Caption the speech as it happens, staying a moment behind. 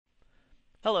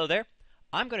Hello there.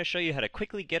 I'm going to show you how to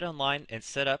quickly get online and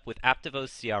set up with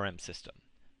Apptivo's CRM system.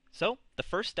 So, the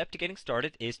first step to getting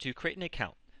started is to create an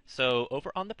account. So,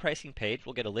 over on the pricing page,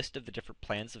 we'll get a list of the different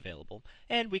plans available,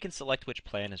 and we can select which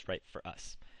plan is right for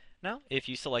us. Now, if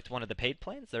you select one of the paid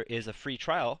plans, there is a free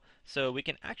trial, so we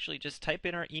can actually just type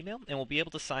in our email and we'll be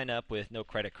able to sign up with no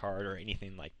credit card or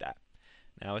anything like that.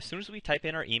 Now, as soon as we type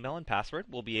in our email and password,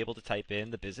 we'll be able to type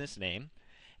in the business name,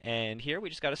 and here we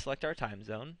just got to select our time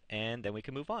zone, and then we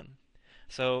can move on.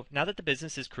 So now that the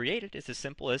business is created, it's as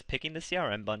simple as picking the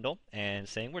CRM bundle and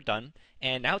saying we're done.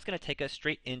 And now it's going to take us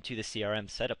straight into the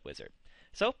CRM setup wizard.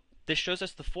 So this shows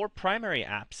us the four primary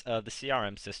apps of the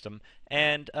CRM system.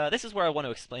 And this is where I want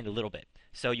to explain a little bit.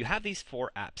 So you have these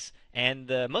four apps, and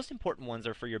the most important ones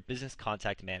are for your business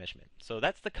contact management. So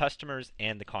that's the customers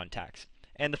and the contacts.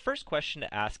 And the first question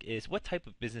to ask is, what type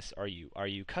of business are you? Are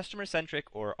you customer centric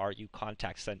or are you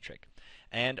contact centric?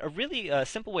 And a really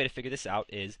simple way to figure this out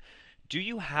is, do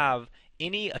you have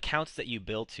any accounts that you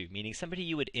bill to, meaning somebody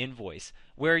you would invoice,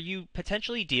 where you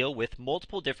potentially deal with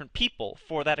multiple different people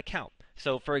for that account?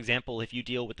 So, for example, if you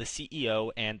deal with the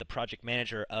CEO and the project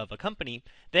manager of a company,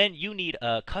 then you need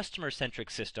a customer-centric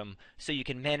system so you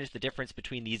can manage the difference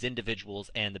between these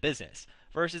individuals and the business.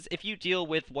 Versus if you deal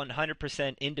with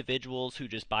 100% individuals who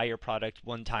just buy your product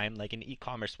one time, like an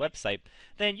e-commerce website,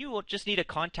 then you will just need a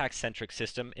contact-centric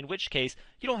system, in which case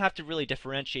you don't have to really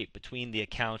differentiate between the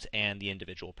account and the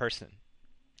individual person.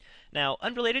 Now,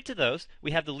 unrelated to those,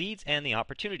 we have the leads and the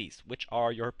opportunities, which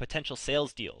are your potential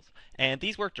sales deals. And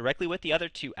these work directly with the other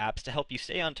two apps to help you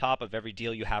stay on top of every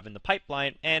deal you have in the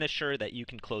pipeline and assure that you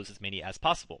can close as many as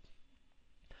possible.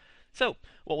 So,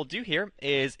 what we'll do here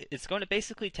is it's going to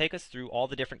basically take us through all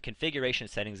the different configuration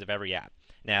settings of every app.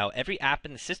 Now, every app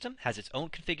in the system has its own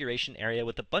configuration area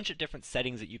with a bunch of different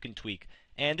settings that you can tweak,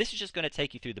 and this is just going to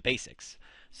take you through the basics.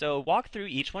 So, walk through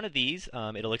each one of these.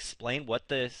 It'll explain what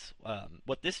this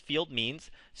field means,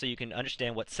 so you can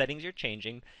understand what settings you're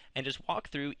changing, and just walk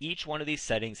through each one of these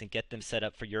settings and get them set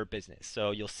up for your business.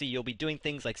 So, you'll see you'll be doing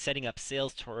things like setting up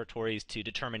sales territories to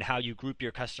determine how you group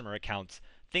your customer accounts,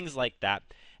 things like that.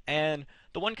 And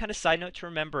the one kind of side note to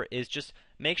remember is just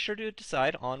make sure to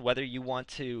decide on whether you want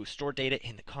to store data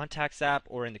in the Contacts app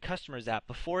or in the Customers app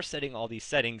before setting all these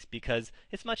settings, because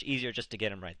it's much easier just to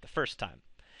get them right the first time.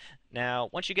 Now,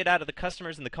 once you get out of the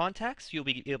customers and the contacts, you'll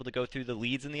be able to go through the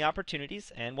leads and the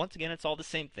opportunities, and once again, it's all the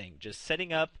same thing, just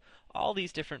setting up all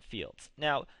these different fields.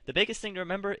 Now, the biggest thing to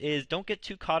remember is don't get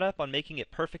too caught up on making it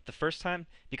perfect the first time,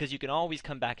 because you can always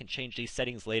come back and change these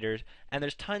settings later, and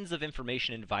there's tons of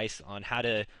information and advice on how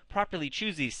to properly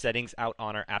choose these settings out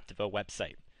on our Apptivo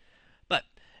website. But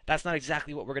that's not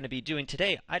exactly what we're going to be doing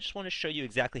today. I just want to show you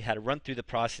exactly how to run through the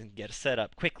process and get it set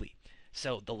up quickly.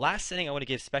 So the last setting I want to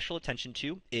give special attention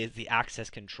to is the access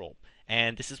control.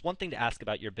 And this is one thing to ask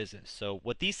about your business. So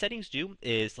what these settings do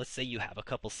is, let's say you have a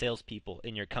couple salespeople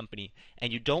in your company,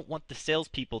 and you don't want the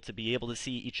salespeople to be able to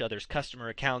see each other's customer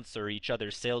accounts or each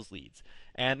other's sales leads.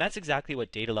 And that's exactly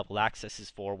what data level access is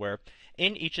for, where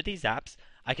in each of these apps,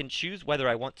 I can choose whether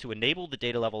I want to enable the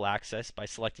data level access by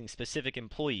selecting specific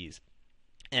employees.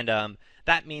 And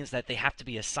that means that they have to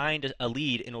be assigned a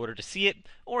lead in order to see it,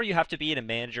 or you have to be a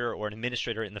manager or an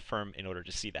administrator in the firm in order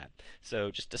to see that.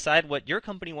 So just decide what your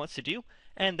company wants to do,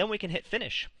 and then we can hit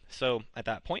finish. So at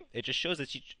that point, it just shows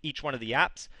us each one of the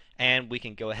apps, and we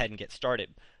can go ahead and get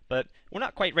started. But we're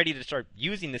not quite ready to start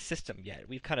using the system yet.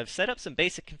 We've kind of set up some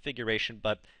basic configuration,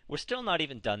 but we're still not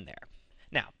even done there.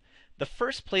 Now, the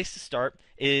first place to start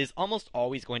is almost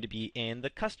always going to be in the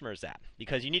Customers app,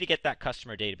 because you need to get that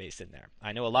customer database in there.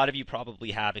 I know a lot of you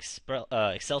probably have Excel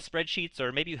spreadsheets,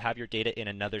 or maybe you have your data in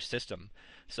another system.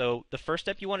 So the first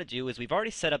step you want to do is, we've already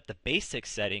set up the basic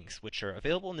settings, which are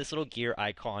available in this little gear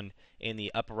icon in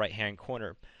the upper right hand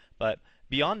corner. But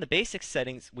beyond the basic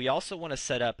settings, we also want to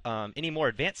set up any more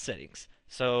advanced settings.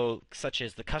 So, such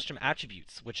as the custom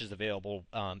attributes, which is available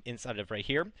inside of right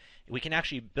here. We can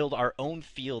actually build our own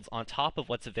fields on top of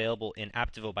what's available in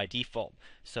Apptivo by default.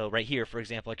 So right here, for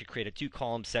example, I could create a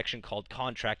 2-column section called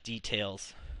Contract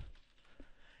Details.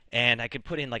 And I could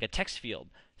put in like a text field.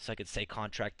 So I could say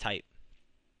Contract Type.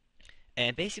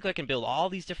 And basically I can build all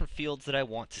these different fields that I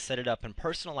want to set it up and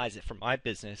personalize it for my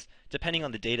business, depending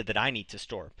on the data that I need to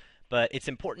store. But it's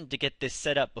important to get this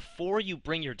set up before you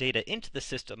bring your data into the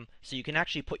system, so you can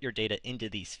actually put your data into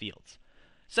these fields.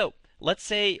 So let's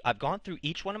say I've gone through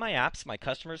each one of my apps, my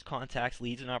customers, contacts,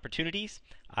 leads, and opportunities.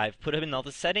 I've put them in all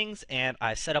the settings, and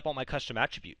I set up all my custom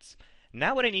attributes.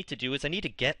 Now what I need to do is I need to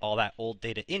get all that old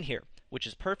data in here, which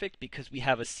is perfect because we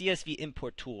have a CSV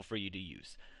Import tool for you to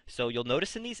use. So you'll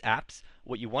notice in these apps,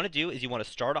 what you want to do is you want to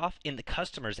start off in the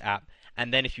customer's app,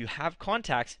 and then if you have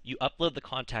contacts, you upload the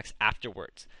contacts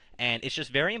afterwards. And it's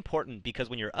just very important because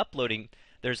when you're uploading,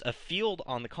 there's a field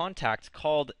on the contact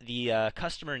called the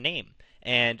customer name.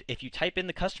 And if you type in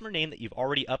the customer name that you've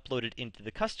already uploaded into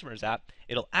the customer's app,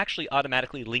 it'll actually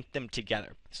automatically link them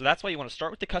together. So that's why you want to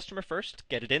start with the customer first,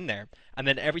 get it in there, and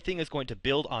then everything is going to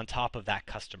build on top of that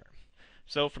customer.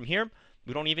 So from here,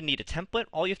 we don't even need a template.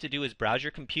 All you have to do is browse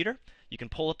your computer. You can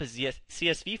pull up a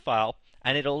CSV file,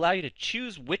 and it'll allow you to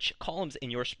choose which columns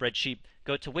in your spreadsheet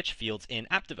go to which fields in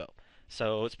Apptivo.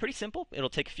 So it's pretty simple. It'll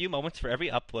take a few moments for every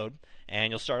upload,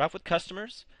 and you'll start off with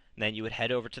customers, and then you would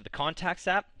head over to the contacts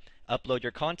app, upload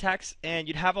your contacts, and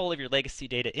you'd have all of your legacy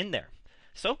data in there.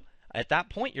 So at that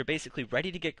point, you're basically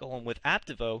ready to get going with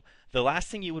Apptivo. The last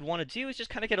thing you would want to do is just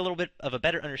kind of get a little bit of a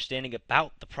better understanding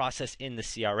about the process in the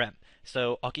CRM.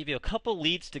 So I'll give you a couple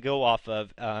leads to go off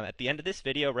of at the end of this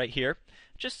video right here,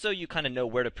 just so you kind of know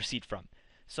where to proceed from.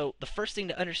 So the first thing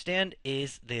to understand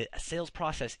is the sales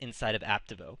process inside of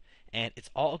Apptivo, and it's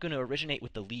all going to originate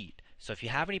with the lead. So if you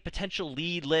have any potential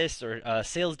lead lists or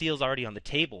sales deals already on the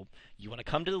table, you want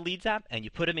to come to the leads app and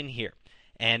you put them in here.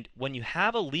 And when you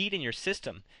have a lead in your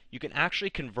system, you can actually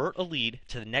convert a lead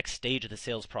to the next stage of the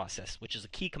sales process, which is a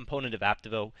key component of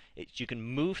Apptivo. You can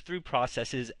move through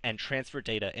processes and transfer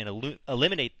data and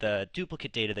eliminate the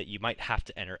duplicate data that you might have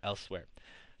to enter elsewhere.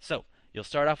 So you'll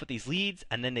start off with these leads,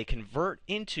 and then they convert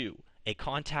into a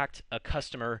contact, a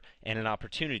customer, and an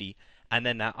opportunity. And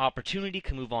then that opportunity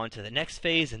can move on to the next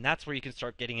phase, and that's where you can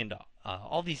start getting into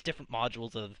all these different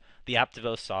modules of the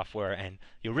Apptivo software, and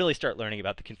you'll really start learning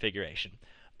about the configuration.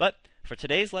 But for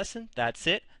today's lesson, that's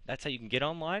it. That's how you can get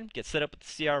online, get set up with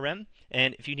the CRM,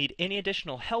 and if you need any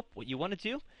additional help, what you want to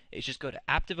do is just go to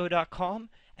apptivo.com,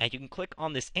 and you can click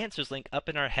on this answers link up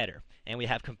in our header. And we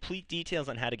have complete details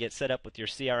on how to get set up with your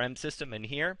CRM system in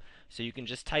here, so you can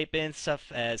just type in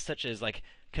stuff such as like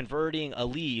converting a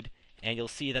lead, and you'll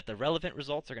see that the relevant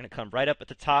results are going to come right up at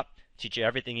the top, teach you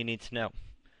everything you need to know.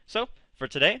 So, for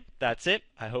today, that's it.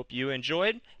 I hope you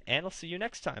enjoyed, and I'll see you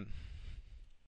next time.